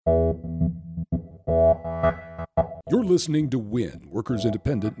You're listening to WIN, Workers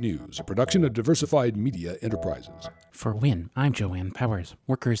Independent News, a production of Diversified Media Enterprises. For WIN, I'm Joanne Powers.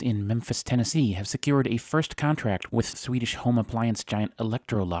 Workers in Memphis, Tennessee have secured a first contract with Swedish home appliance giant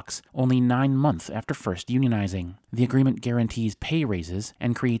Electrolux only 9 months after first unionizing. The agreement guarantees pay raises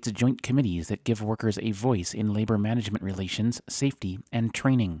and creates joint committees that give workers a voice in labor management relations, safety, and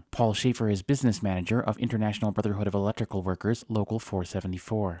training. Paul Schaefer is business manager of International Brotherhood of Electrical Workers, Local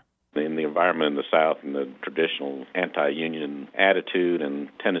 474. In the environment in the South and the traditional anti-union attitude and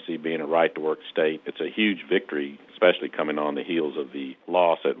Tennessee being a right-to-work state, it's a huge victory, especially coming on the heels of the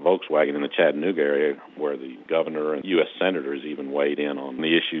loss at Volkswagen in the Chattanooga area, where the governor and U.S. senators even weighed in on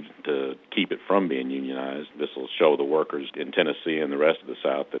the issue to keep it from being unionized. This will show the workers in Tennessee and the rest of the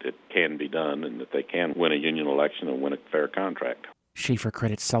South that it can be done and that they can win a union election and win a fair contract. Schaefer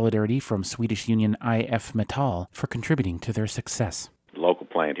credits solidarity from Swedish union IF Metall for contributing to their success. The local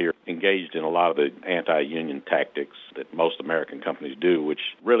plant here engaged in a lot of the anti-union tactics that most American companies do, which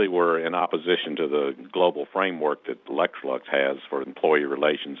really were in opposition to the global framework that Electrolux has for employee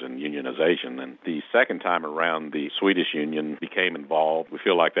relations and unionization. And the second time around, the Swedish union became involved. We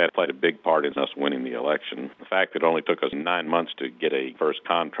feel like that played a big part in us winning the election. The fact that it only took us 9 months to get a first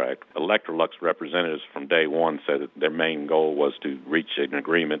contract, Electrolux representatives from day one said that their main goal was to reach an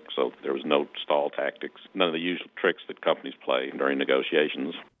agreement, so there was no stall tactics, none of the usual tricks that companies play during negotiations.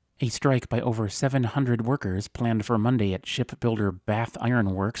 A strike by over 700 workers planned for Monday at shipbuilder Bath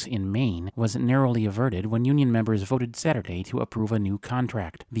Iron Works in Maine was narrowly averted when union members voted Saturday to approve a new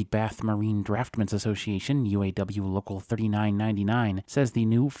contract. The Bath Marine Draftmen's Association, UAW Local 3999, says the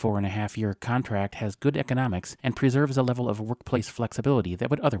new 4.5-year contract has good economics and preserves a level of workplace flexibility that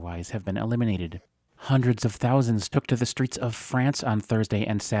would otherwise have been eliminated. Hundreds of thousands took to the streets of France on Thursday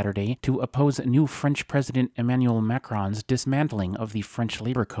and Saturday to oppose new French President Emmanuel Macron's dismantling of the French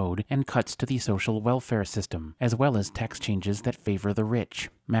labor code and cuts to the social welfare system, as well as tax changes that favor the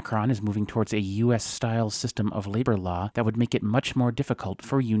rich. Macron is moving towards a U.S.-style system of labor law that would make it much more difficult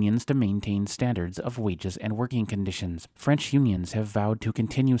for unions to maintain standards of wages and working conditions. French unions have vowed to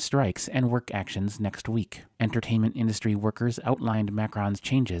continue strikes and work actions next week. Entertainment industry workers outlined Macron's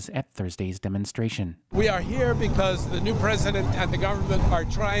changes at Thursday's demonstration. We are here because the new president and the government are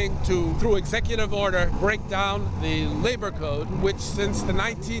trying to, through executive order, break down the labor code, which since the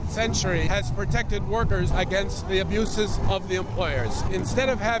 19th century has protected workers against the abuses of the employers. Instead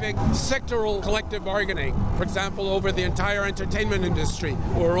of having sectoral collective bargaining, for example, over the entire entertainment industry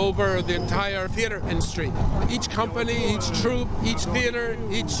or over the entire theater industry, each company, each troupe, each theater,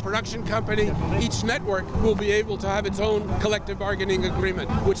 each production company, each network will be able to have its own collective bargaining agreement,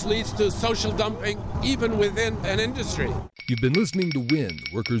 which leads to social dumping even within an industry. You've been listening to WIN,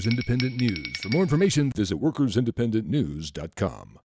 Workers Independent News. For more information, visit workersindependentnews.com.